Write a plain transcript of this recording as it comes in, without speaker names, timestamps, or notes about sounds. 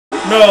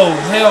No,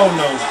 hell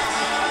no.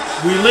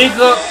 We link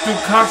up through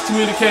Cox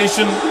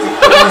Communication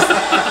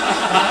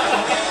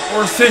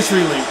or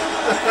CenturyLink.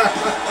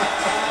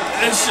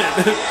 And shit.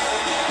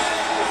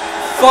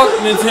 Fuck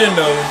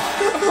Nintendo.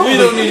 We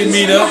don't need to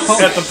meet up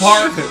at the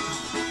park,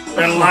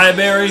 at the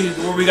library,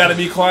 where we gotta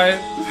be quiet.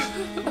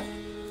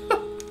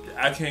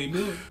 I can't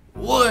do it.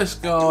 What's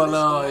going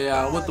on,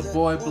 y'all? With the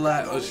boy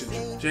Blacc. Oh shit,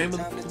 Jamie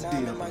the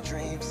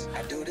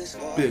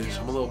bitch,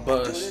 I'm a little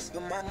buzzed.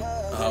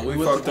 We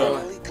with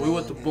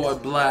the boy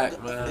Blacc,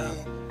 man.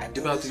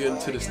 We're about to get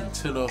into this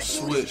Nintendo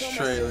Switch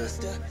trailer,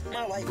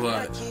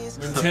 but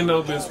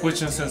Nintendo been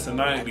switching since the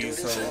 90s,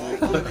 so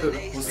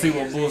we'll see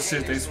what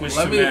bullshit they switch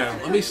to now.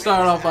 Let me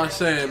start off by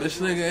saying this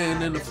nigga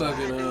ain't in the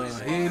fucking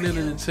he ain't in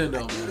the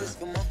Nintendo,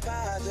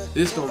 man.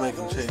 This gonna make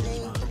him change his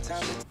mind.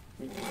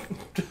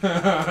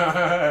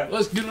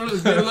 Let's get it.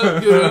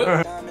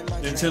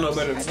 Nintendo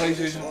better than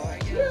PlayStation?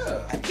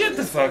 Yeah. Get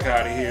the fuck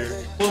out of here.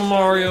 Well,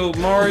 Mario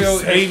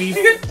 80.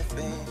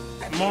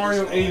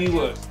 Mario 80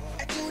 what?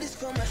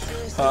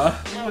 Huh?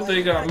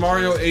 They got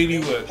Mario 80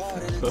 what?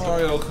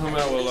 Mario come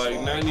out with like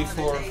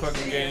 94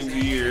 fucking games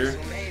a year.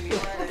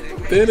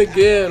 Then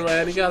again,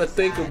 man, you gotta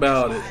think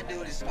about it.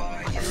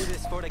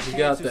 You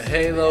got the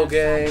Halo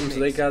games,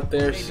 they got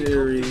their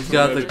series. You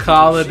got the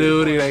Call of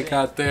Duty, they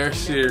got their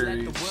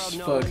series.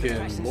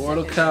 Fucking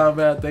Mortal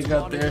Kombat, they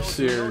got their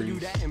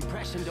series.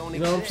 You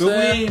know what I'm saying? But we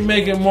ain't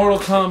making Mortal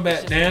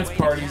Kombat dance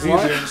parties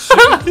either.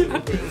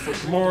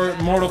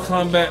 Mortal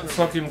Kombat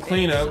fucking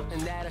cleanup.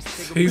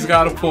 He's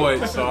got a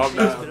point, so I'm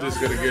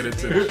just gonna get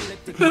into it.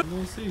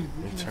 We'll see.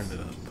 Turn it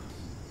up.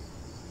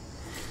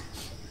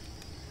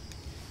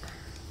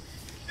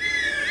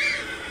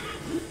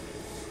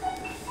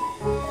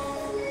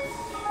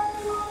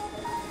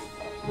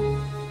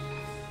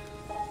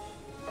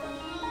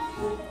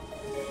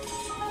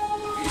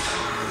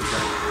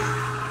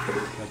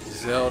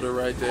 Zelda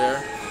right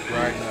there,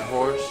 riding that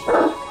horse.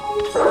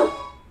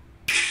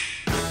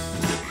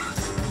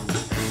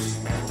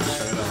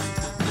 Check it out.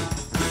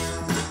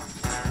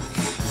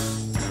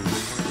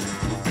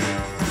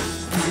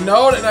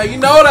 You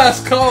know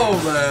that's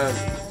cold, man.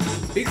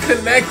 He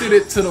connected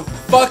it to the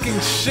fucking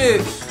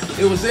shit.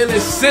 It was in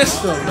his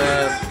system,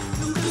 man.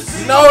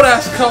 You know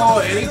that's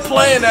cold, and he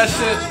playing that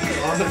shit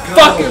on the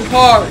fucking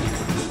party.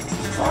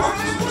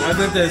 I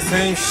did that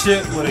same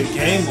shit with a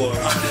Game Boy.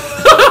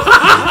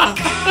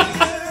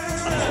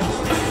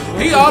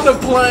 He on the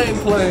plane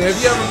playing. Have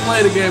you ever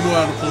played a Game Boy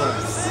on the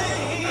plane?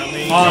 I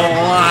mean,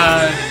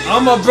 online.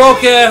 I'm a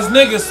broke ass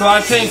nigga, so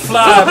I can't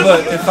fly.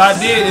 But if I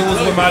did, it was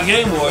with my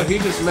Game Boy. He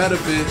just met a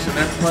bitch and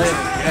they're playing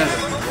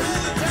together.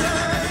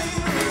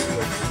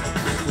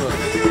 Look.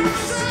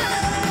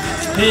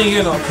 He ain't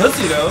getting no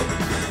pussy though.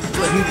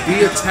 But he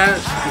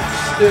detached the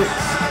sticks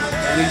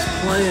and he's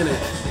playing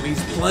it. And he's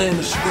playing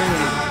the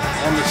screen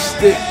on the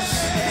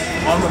sticks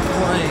on the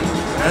plane.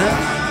 Man.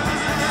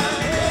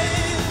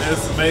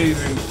 That's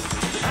amazing.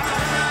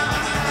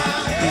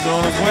 He's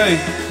on his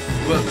way.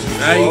 Look,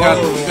 now you got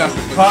the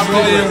Pop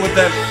it in with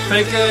that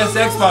fake ass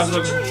Xbox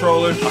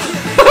controller.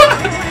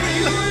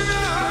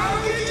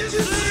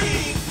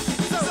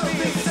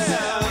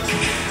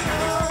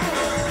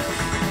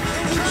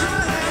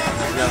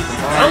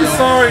 I'm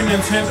sorry,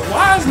 Nintendo.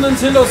 Why is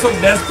Nintendo so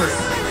desperate?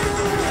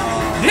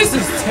 This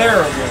is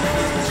terrible.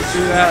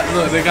 See that?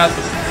 Look, they got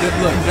the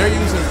look. They're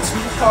using 2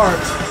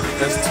 parts.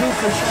 That's 2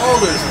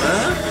 controllers,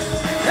 man.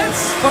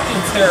 That's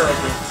fucking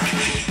terrible.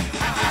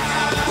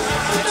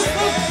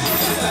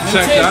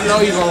 Check it. I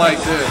know you're gonna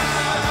like this.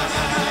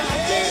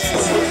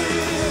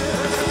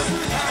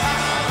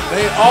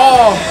 They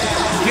all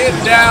get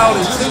down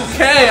in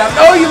 2K. I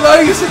know you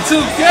love you some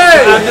 2K.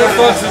 I do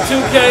fuck some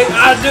 2K.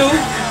 I do.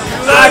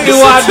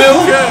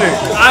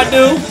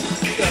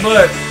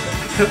 But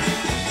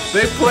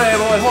they play.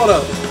 Hold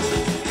up.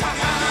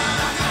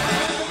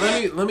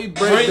 Let me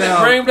break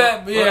down. Bring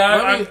that.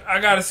 Yeah, I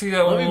gotta see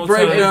that one more time. Let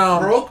me break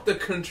down. They broke the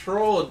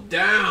control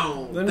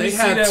down. They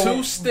had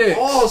 2 sticks.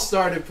 All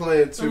started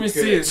playing 2K. Let me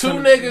see it. 2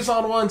 niggas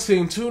on one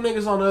team, 2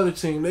 niggas on the other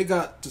team. They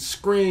got the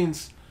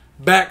screens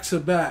back to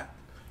back,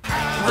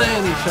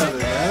 playing each other,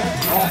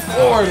 man. All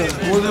 4 of them.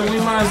 Well, then we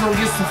might as well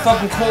get some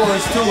fucking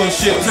cords too and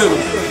shit too.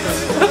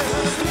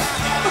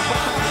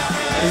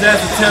 Cause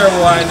that's a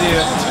terrible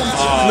idea.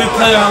 We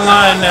play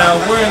online now.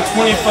 We're in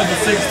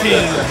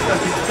 2016.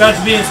 Got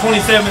to be in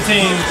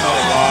 2017.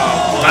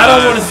 I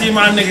don't want to see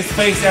my nigga's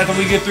face after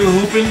we get through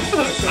hooping.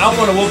 I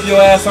want to whoop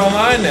your ass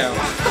online now.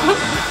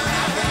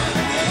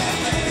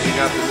 You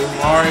got the new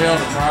Mario.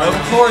 Of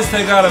course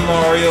they got a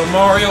Mario.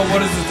 Mario,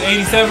 what is this,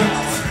 87?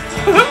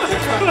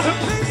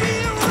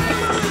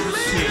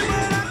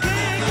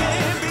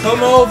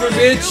 Come over,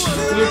 bitch.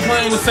 We're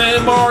playing the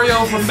same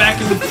Mario from back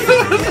in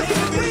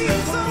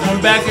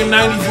back in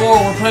 94.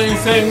 We're playing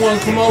the same one.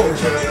 Come over.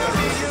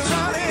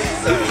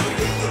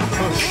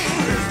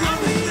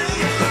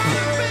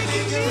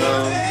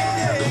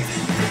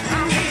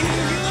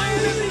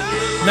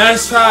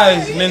 Nice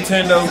try,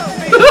 Nintendo.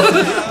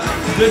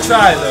 Good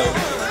try, though.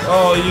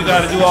 Oh, you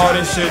gotta do all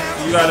this shit.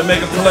 You gotta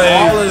make a play.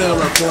 All of them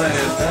are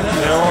playing.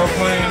 They're all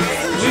playing.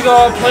 We We can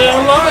all play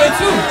online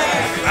too.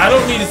 I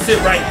don't need to sit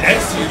right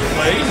next to you to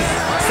play.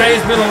 Say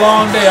it's been a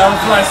long day. I don't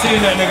feel like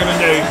seeing that nigga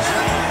today.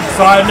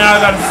 So now I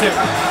gotta sit.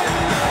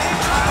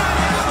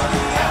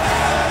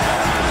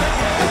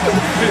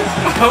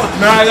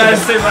 Now I gotta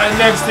sit right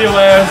next to your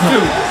ass too.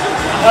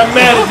 I'm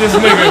mad at this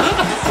nigga,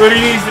 but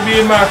he needs to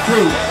be in my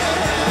crew.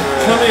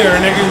 Come here,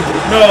 nigga.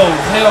 No,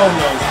 hell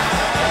no.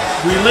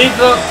 We link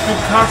up through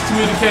Cox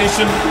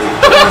communication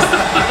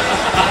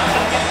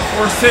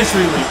or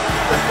CenturyLink.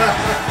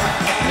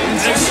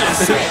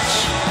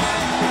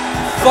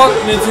 Fuck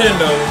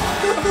Nintendo.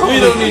 We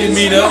don't need to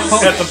meet up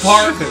at the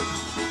park,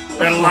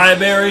 at the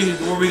library,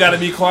 where we gotta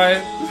be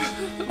quiet.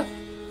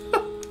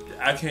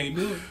 I can't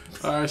do it.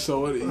 Alright, so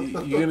what do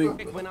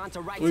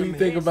you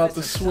think about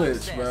the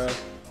Switch, man?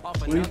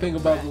 What do you think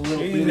about the little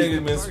These bitty?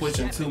 niggas been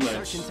switching too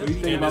much. What do you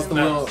think about the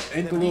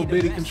little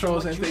bitty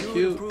controls? Ain't they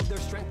cute?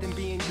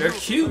 They're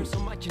cute,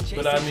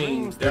 but I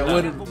mean, That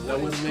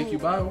wouldn't make you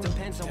buy one.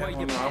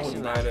 I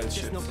wouldn't buy that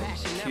shit for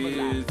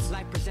kids,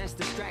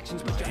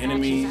 my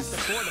enemies.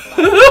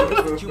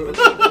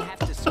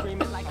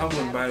 I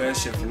wouldn't buy that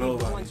shit for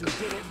nobody.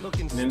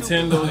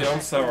 Nintendo,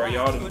 I'm sorry,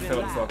 y'all done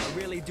fell fuck.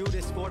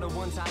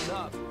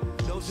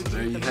 So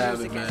there you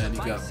have it, man. You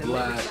got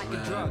Blacc,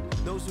 man.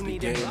 The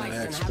gaming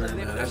expert,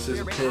 man. That's his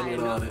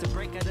opinion on it.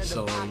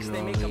 So, you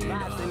know what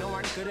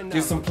I mean?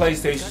 Get some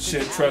PlayStation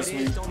shit, trust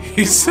me.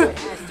 He said,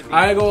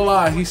 I ain't gonna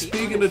lie, he's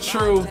speaking the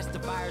truth.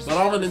 But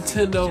I'm a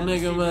Nintendo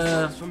nigga,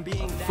 man.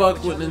 I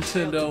fuck with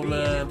Nintendo,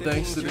 man.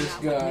 Thanks to this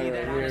guy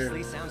right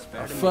here.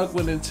 I fuck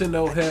with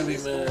Nintendo heavy,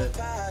 man.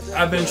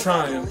 I've been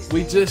trying.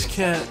 We just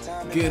can't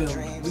get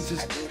him.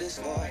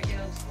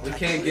 We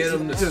can't get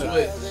him to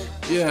switch.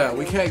 Yeah,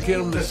 we can't get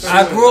him to switch.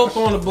 I grew up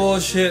on the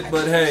bullshit,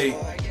 but hey,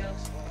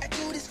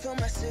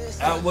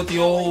 out with the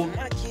old.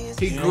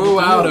 He grew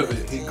out of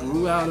it. He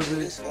grew out of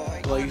it.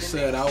 Like you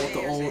said, out with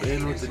the old,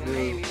 in with the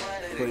new.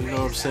 But you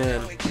know what I'm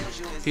saying?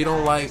 He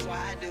don't like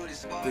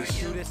this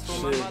shit.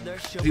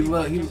 He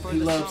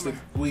loves the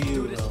Wii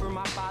U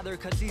though.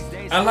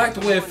 I like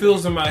the way it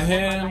feels in my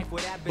hand,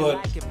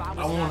 but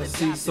I want to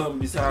see something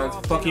besides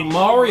fucking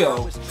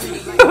Mario.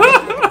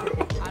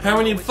 How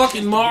many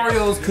fucking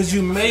Marios could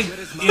you make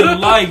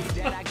in life?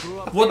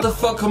 What the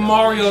fuck can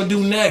Mario do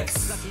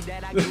next?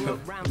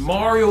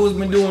 Mario has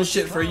been doing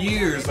shit for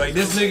years. Like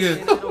this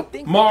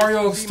nigga,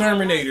 Mario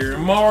Exterminator,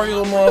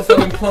 Mario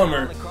motherfucking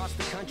Plumber.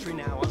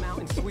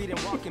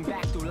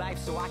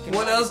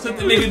 What else could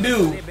the nigga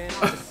do?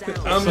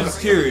 I'm just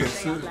curious.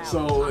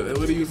 So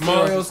what do you feel?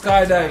 Mario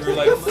Skydiver,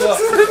 like fuck.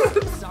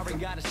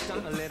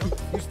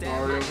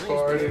 Mario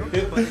Party.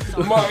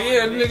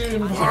 Yeah, nigga,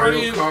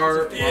 Mario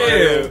Kart.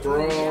 Yeah.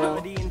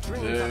 Brawl.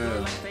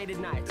 Yeah.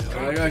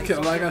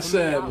 Like I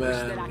said,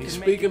 man, he's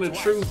speaking the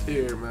truth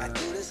here, man.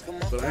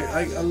 But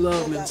I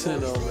love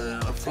Nintendo,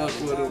 man. I fuck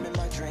with him.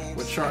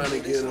 We're trying to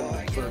get him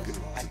to fucking,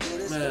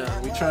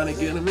 man. We trying to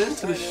get him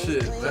into the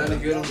shit, man. Trying to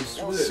get him to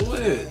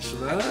Switch,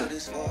 man.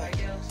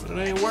 But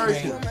it ain't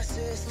working.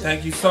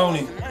 Thank you,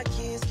 Sony.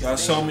 Y'all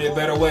showed me a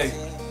better way.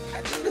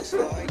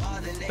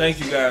 Thank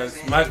you guys.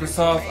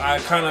 Microsoft, I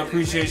kind of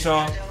appreciate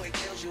y'all,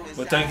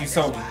 but thank you,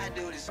 Sony.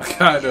 I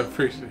kind of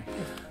appreciate it.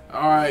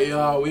 Alright,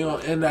 y'all. We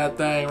gonna end that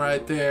thing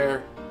right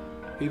there.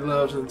 He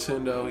loves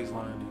Nintendo. He's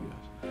lying to you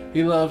guys.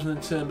 He loves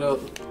Nintendo.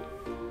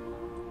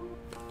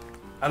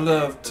 I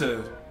love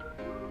to.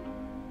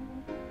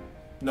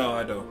 No,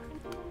 I don't.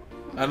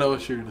 I know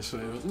what you're gonna say.